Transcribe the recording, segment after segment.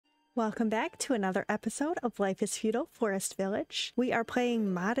Welcome back to another episode of Life is Feudal Forest Village. We are playing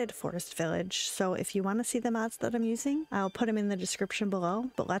modded Forest Village, so if you want to see the mods that I'm using, I'll put them in the description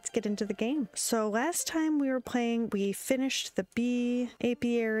below, but let's get into the game. So last time we were playing, we finished the bee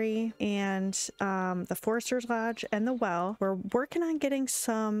apiary and the Forester's Lodge and the well. We're working on getting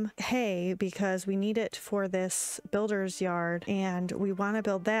some hay because we need it for this builder's yard, and we want to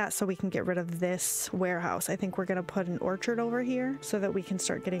build that so we can get rid of this warehouse. I think we're going to put an orchard over here so that we can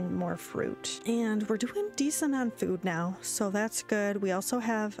start getting more fruit. And we're doing decent on food now, so that's good. We also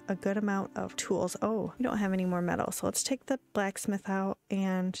have a good amount of tools. Oh, we don't have any more metal, so let's take the blacksmith out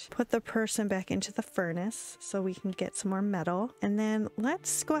and put the person back into the furnace so we can get some more metal. And then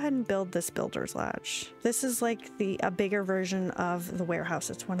let's go ahead and build this builder's lodge. This is like a bigger version of the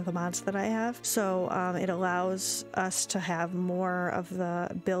warehouse. It's one of the mods that I have, so it allows us to have more of the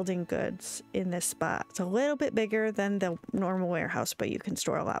building goods in this spot. It's a little bit bigger than the normal warehouse, but you can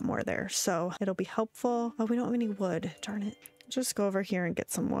store a lot more there, so it'll be helpful. Oh, we don't have any wood, darn it. Just go over here and get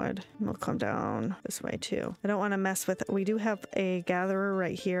some wood. We'll come down this way too. I don't want to mess with it. We do have a gatherer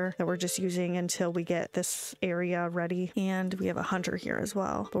right here that we're just using until we get this area ready, and we have a hunter here as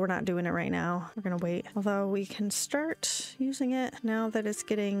well, but we're not doing it right now. We're gonna wait, although we can start using it now that it's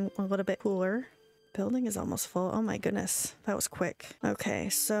getting a little bit cooler. Building is almost full. Oh my goodness, that was quick. Okay,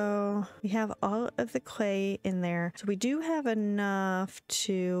 so we have all of the clay in there. So we do have enough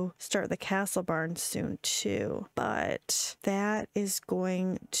to start the castle barn soon too, but that is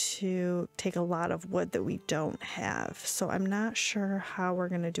going to take a lot of wood that we don't have. So I'm not sure how we're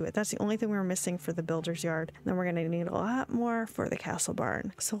going to do it. That's the only thing we were missing for the builder's yard. And then we're going to need a lot more for the castle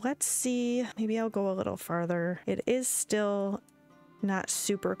barn. So let's see, maybe I'll go a little farther. It is still not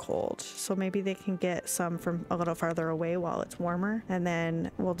super cold, so maybe they can get some from a little farther away while it's warmer, and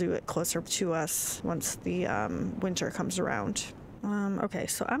then we'll do it closer to us once the winter comes around. Okay,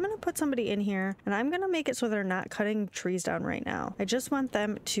 so I'm gonna put somebody in here, and I'm gonna make it so they're not cutting trees down right now. I just want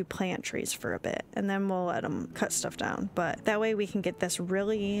them to plant trees for a bit, and then we'll let them cut stuff down, but that way we can get this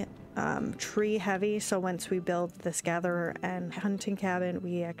really tree heavy, so once we build this gatherer and hunting cabin,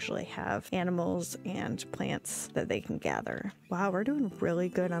 we actually have animals and plants that they can gather. Wow, we're doing really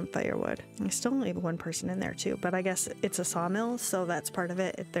good on firewood. I still only have one person in there too, but I guess it's a sawmill, so that's part of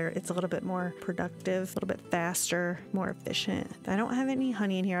it. It's a little bit more productive, a little bit faster, more efficient. I don't have any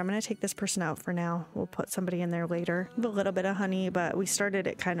honey in here. I'm gonna take this person out for now. We'll put somebody in there later. I have a little bit of honey, but we started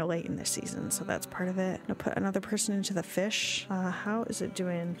it kind of late in this season, so that's part of it. I'm gonna put another person into the fish. How is it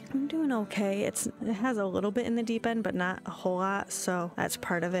doing? I'm doing okay. It has a little bit in the deep end, but not a whole lot, so that's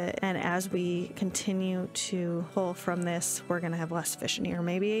part of it. And as we continue to pull from this, we're gonna have less fish in here.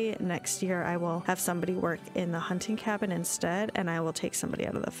 Maybe next year I will have somebody work in the hunting cabin instead, and I will take somebody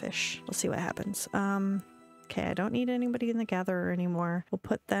out of the fish. We'll see what happens. Okay, I don't need anybody in the gatherer anymore. We'll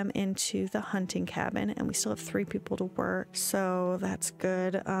put them into the hunting cabin, and we still have 3 people to work, so that's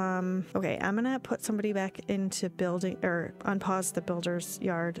good. Okay, I'm gonna put somebody back into building, or unpause the builder's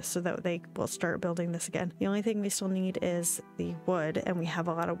yard so that they will start building this again. The only thing we still need is the wood, and we have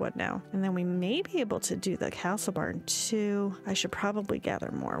a lot of wood now. And then we may be able to do the castle barn too. I should probably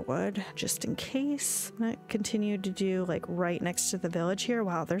gather more wood just in case. I'm gonna continue to do like right next to the village here.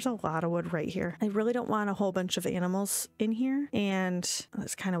 Wow, there's a lot of wood right here. I really don't want a whole bunch of animals in here, and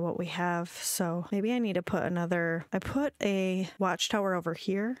that's kind of what we have, so maybe I need to put another. I put a watchtower over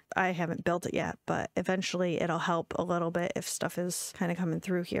here. I haven't built it yet, but eventually it'll help a little bit if stuff is kind of coming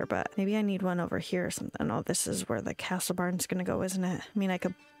through here, but maybe I need one over here or something. Oh, this is where the castle barn's gonna go, isn't it? I mean, I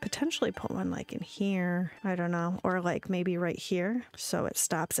could potentially put one like in here, I don't know, or like maybe right here, so it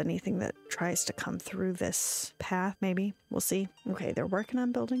stops anything that tries to come through this path. Maybe we'll see. Okay, they're working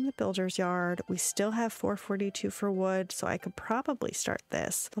on building the builder's yard. We still have 442 for wood, so I could probably start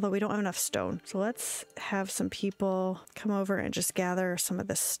this, although we don't have enough stone. So let's have some people come over and just gather some of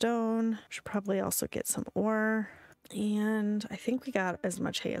the stone. Should probably also get some ore. And I think we got as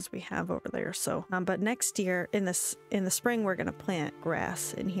much hay as we have over there. So, but next year in the spring, we're gonna plant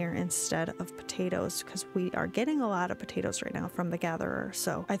grass in here instead of potatoes, because we are getting a lot of potatoes right now from the gatherer.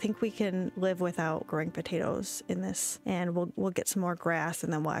 So I think we can live without growing potatoes in this, and we'll get some more grass,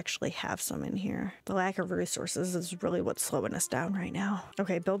 and then we'll actually have some in here. The lack of resources is really what's slowing us down right now.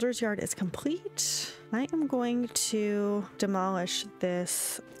 Okay, builder's yard is complete. I am going to demolish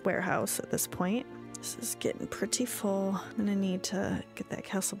this warehouse at this point. This is getting pretty full. I'm gonna need to get that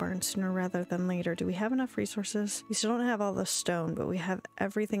castle barn sooner rather than later. Do we have enough resources? We still don't have all the stone, but we have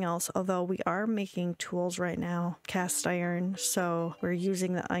everything else, although we are making tools right now, cast iron, so we're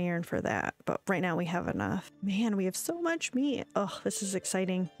using the iron for that, but right now we have enough. Man, we have so much meat. Oh, this is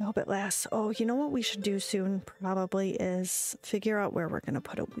exciting. I hope it lasts. Oh, you know what we should do soon probably is figure out where we're gonna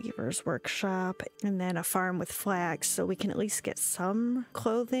put a weaver's workshop and then a farm with flax so we can at least get some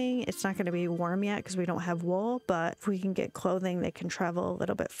clothing. It's not gonna be warm yet because we don't have wool, but if we can get clothing, they can travel a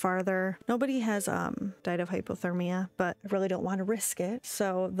little bit farther. Nobody has died of hypothermia, but I really don't want to risk it.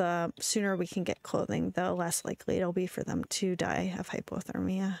 So the sooner we can get clothing, the less likely it'll be for them to die of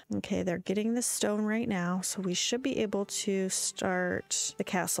hypothermia. Okay, they're getting the stone right now, so we should be able to start the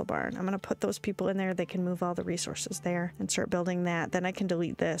castle barn. I'm gonna put those people in there. They can move all the resources there and start building that. Then I can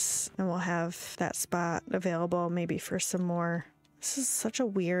delete this and we'll have that spot available maybe for some more. This is such a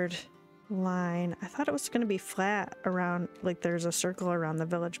weird line. I thought it was going to be flat around, like there's a circle around the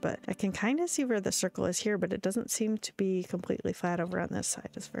village, but I can kind of see where the circle is here, but it doesn't seem to be completely flat over on this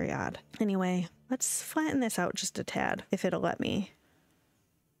side. It's very odd. Anyway, let's flatten this out just a tad if it'll let me.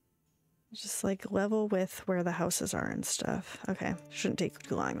 Just like level with where the houses are and stuff. Okay, shouldn't take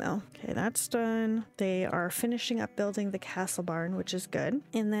too long though. Okay, that's done. They are finishing up building the castle barn, which is good.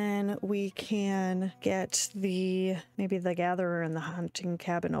 And then we can get maybe the gatherer and the hunting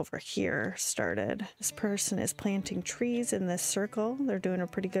cabin over here started. This person is planting trees in this circle. They're doing a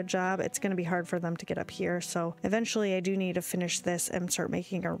pretty good job. It's going to be hard for them to get up here. So eventually I do need to finish this and start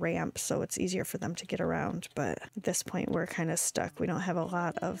making a ramp so it's easier for them to get around. But at this point we're kind of stuck. We don't have a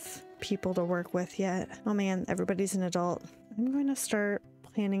lot of people to work with yet. Oh man, everybody's an adult. I'm going to start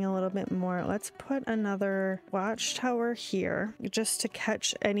planning a little bit more. Let's put another watchtower here just to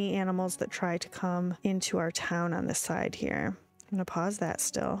catch any animals that try to come into our town on this side here. I'm going to pause that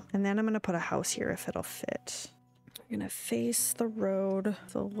still. And then I'm going to put a house here if it'll fit. I'm going to face the road.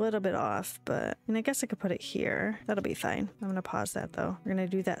 It's a little bit off, but and I guess I could put it here. That'll be fine. I'm going to pause that though. We're going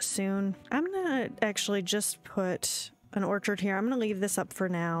to do that soon. I'm going to actually just put an orchard here. I'm going to leave this up for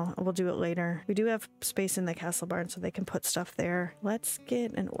now. We'll do it later. We do have space in the castle barn so they can put stuff there. Let's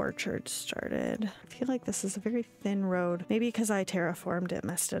get an orchard started. I feel like this is a very thin road. Maybe because I terraformed it,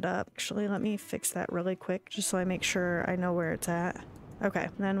 messed it up. Actually, let me fix that really quick just so I make sure I know where it's at. Okay,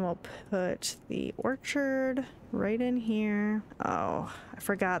 then we'll put the orchard right in here. Oh, I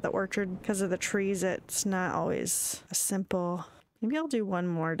forgot the orchard. Because of the trees, it's not always a simple... Maybe I'll do one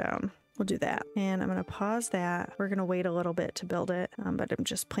more down. We'll do that. And I'm going to pause that. We're going to wait a little bit to build it, but I'm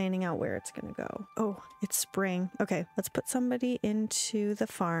just planning out where it's going to go. Oh, it's spring. Okay, let's put somebody into the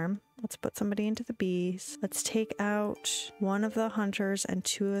farm. Let's put somebody into the bees. Let's take out one of the hunters and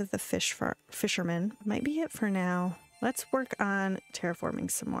two of the fishermen. Might be it for now. Let's work on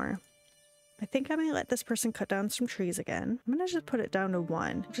terraforming some more. I think I might let this person cut down some trees again. I'm gonna just put it down to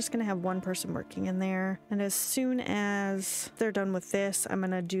one. I'm just gonna have one person working in there. And as soon as they're done with this, I'm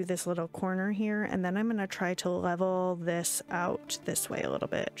gonna do this little corner here. And then I'm gonna try to level this out this way a little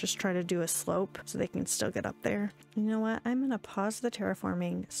bit. Just try to do a slope so they can still get up there. You know what? I'm gonna pause the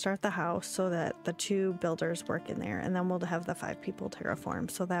terraforming, start the house so that the two builders work in there. And then we'll have the 5 people terraform.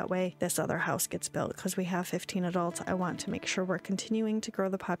 So that way this other house gets built because we have 15 adults. I want to make sure we're continuing to grow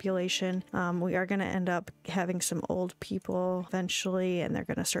the population. We are going to end up having some old people eventually, and they're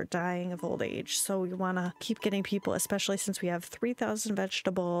going to start dying of old age. So we want to keep getting people, especially since we have 3,000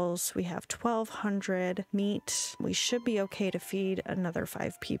 vegetables, we have 1,200 meat. We should be okay to feed another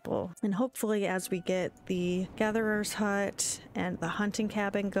 5 people. And hopefully as we get the gatherer's hut and the hunting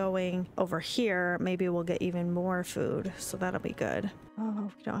cabin going over here, maybe we'll get even more food. So that'll be good.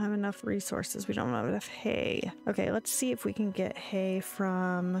 Oh, we don't have enough resources. We don't have enough hay. Okay, let's see if we can get hay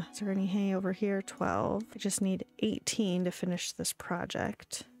from... Is there any hay over here? 12. I just need 18 to finish this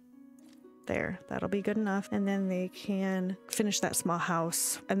project. There, that'll be good enough. And then they can finish that small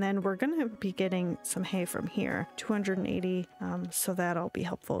house. And then we're going to be getting some hay from here. 280, so that'll be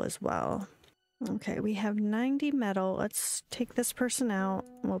helpful as well. Okay, we have 90 metal. Let's take this person out.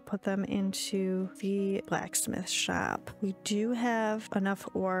 We'll put them into the blacksmith shop. We do have enough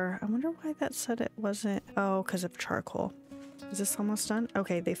ore. I wonder why that said it wasn't... Oh, because of charcoal. Is this almost done?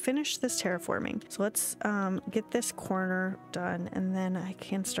 Okay, they finished this terraforming. So let's get this corner done, and then I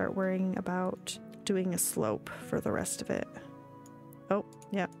can start worrying about doing a slope for the rest of it. Oh,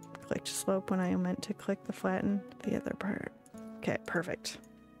 yeah. Clicked slope when I meant to click the flatten the other part. Okay, perfect.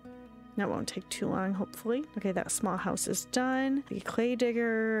 That won't take too long, hopefully. Okay, that small house is done. The clay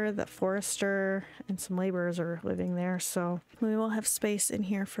digger, the forester, and some laborers are living there, so we will have space in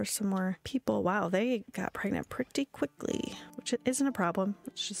here for some more people. Wow, they got pregnant pretty quickly, which isn't a problem.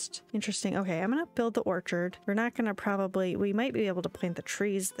 It's just interesting. Okay, I'm gonna build the orchard. We're not gonna we might be able to plant the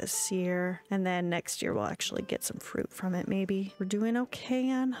trees this year, and then next year we'll actually get some fruit from it, maybe. We're doing okay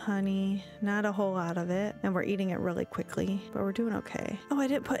on honey, not a whole lot of it, and we're eating it really quickly, but we're doing okay. Oh, I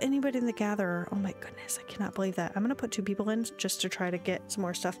didn't put anybody in the gatherer. Oh my goodness, I cannot believe that. I'm gonna put 2 people in just to try to get some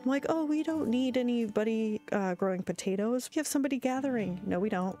more stuff. I'm like, oh, we don't need anybody growing potatoes. We have somebody gathering. No, we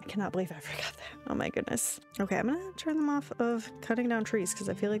don't. I cannot believe I forgot that. Oh my goodness. Okay, I'm gonna turn them off of cutting down trees because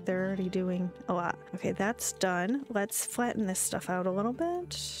I feel like they're already doing a lot. Okay, that's done. Let's flatten this stuff out a little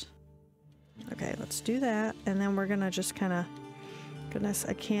bit. Okay, let's do that. And then we're gonna just kind of, goodness,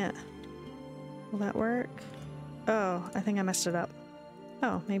 I can't. Will that work? Oh, I think I messed it up.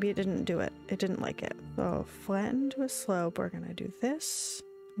 Oh, maybe it didn't do it. It didn't like it. So flatten to a slope. We're gonna do this.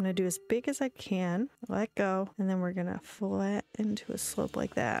 I'm gonna do as big as I can, let go, and then we're gonna flatten to a slope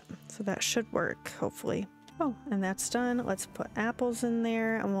like that. So that should work, hopefully. Oh, and that's done. Let's put apples in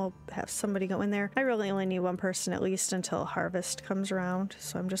there and we'll have somebody go in there. I really only need 1 person at least until harvest comes around.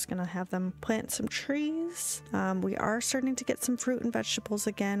 So I'm just gonna have them plant some trees. We are starting to get some fruit and vegetables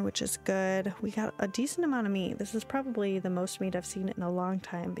again, which is good. We got a decent amount of meat. This is probably the most meat I've seen in a long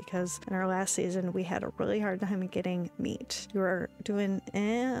time because in our last season, we had a really hard time getting meat. We were doing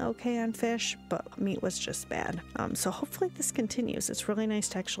okay on fish, but meat was just bad. So hopefully this continues. It's really nice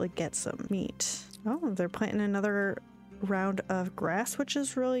to actually get some meat. Oh, they're planting another round of grass, which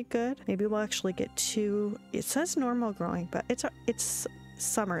is really good. Maybe we'll actually get 2. It says normal growing, but it's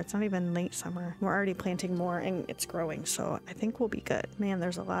summer. It's not even late summer. We're already planting more and it's growing, so I think we'll be good. Man,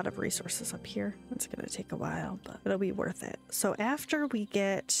 there's a lot of resources up here. It's gonna take a while, but it'll be worth it. So after we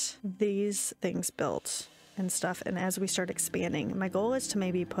get these things built and stuff, and as we start expanding, my goal is to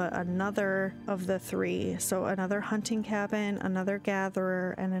maybe put another of the 3, so another hunting cabin, another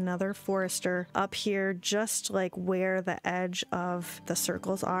gatherer, and another forester up here, just like where the edge of the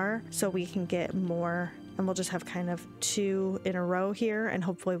circles are, so we can get more. And we'll just have kind of 2 in a row here, and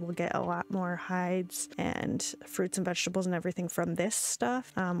hopefully we'll get a lot more hides and fruits and vegetables and everything from this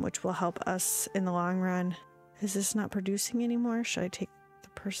stuff, which will help us in the long run. Is this not producing anymore? Should I take the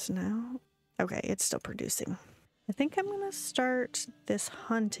person out? Okay, it's still producing. I think I'm gonna start this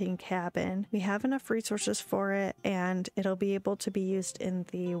hunting cabin. We have enough resources for it and it'll be able to be used in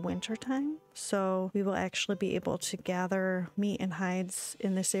the winter time. So we will actually be able to gather meat and hides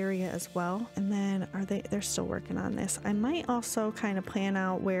in this area as well. And then they're still working on this. I might also kind of plan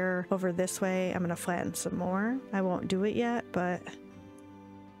out where over this way I'm gonna flatten some more. I won't do it yet, but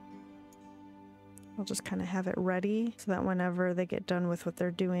I'll just kind of have it ready so that whenever they get done with what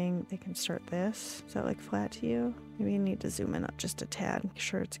they're doing, they can start this. Is that like flat to you? Maybe you need to zoom in up just a tad, make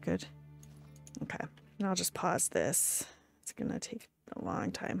sure it's good. Okay, and I'll just pause this. It's gonna take a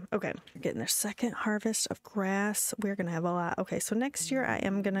long time. Okay, we're getting their second harvest of grass. We're gonna have a lot. Okay, so next year I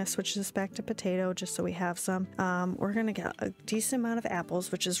am gonna switch this back to potato just so we have some. We're gonna get a decent amount of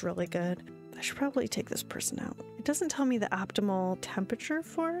apples, which is really good. I should probably take this person out. It doesn't tell me the optimal temperature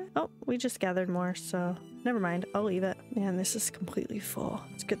for it. Oh, we just gathered more, so never mind. I'll leave it. Man, this is completely full.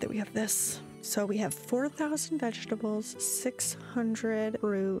 It's good that we have this. So we have 4,000 vegetables, 600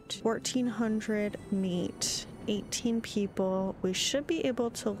 fruit, 1,400 meat, 18 people. We should be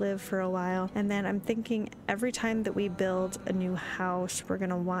able to live for a while. And then I'm thinking every time that we build a new house, we're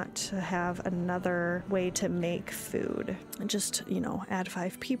gonna want to have another way to make food. Just, you know, add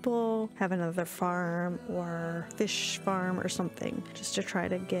 5 people, have another farm or fish farm or something, just to try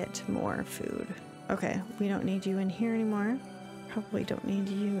to get more food. Okay, we don't need you in here anymore. Probably don't need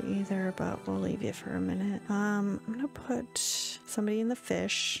you either, but we'll leave you for a minute. I'm gonna put somebody in the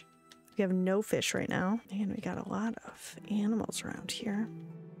fish. We have no fish right now. And we got a lot of animals around here.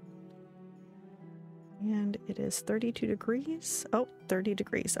 And it is 32 degrees. Oh, 30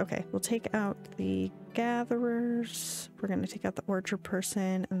 degrees. Okay, we'll take out the gatherers. We're going to take out the orchard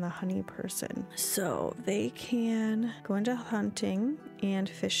person and the honey person. So they can go into hunting and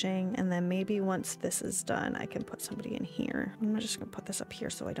fishing. And then maybe once this is done, I can put somebody in here. I'm just going to put this up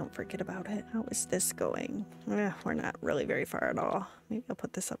here so I don't forget about it. How is this going? We're not really very far at all. Maybe I'll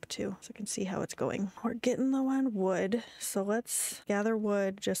put this up too so I can see how it's going. We're getting low on wood. So let's gather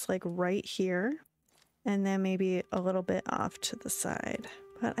wood just like right here. And then maybe a little bit off to the side.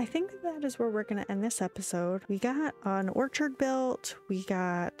 But I think that is where we're going to end this episode. We got an orchard built. We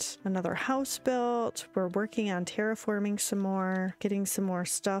got another house built. We're working on terraforming some more, getting some more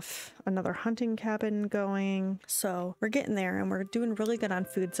stuff, another hunting cabin going. So we're getting there and we're doing really good on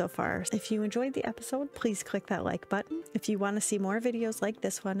food so far. If you enjoyed the episode, please click that like button. If you want to see more videos like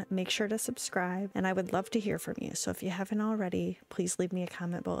this one, make sure to subscribe, and I would love to hear from you. So if you haven't already, please leave me a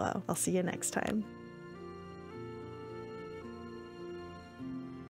comment below. I'll see you next time.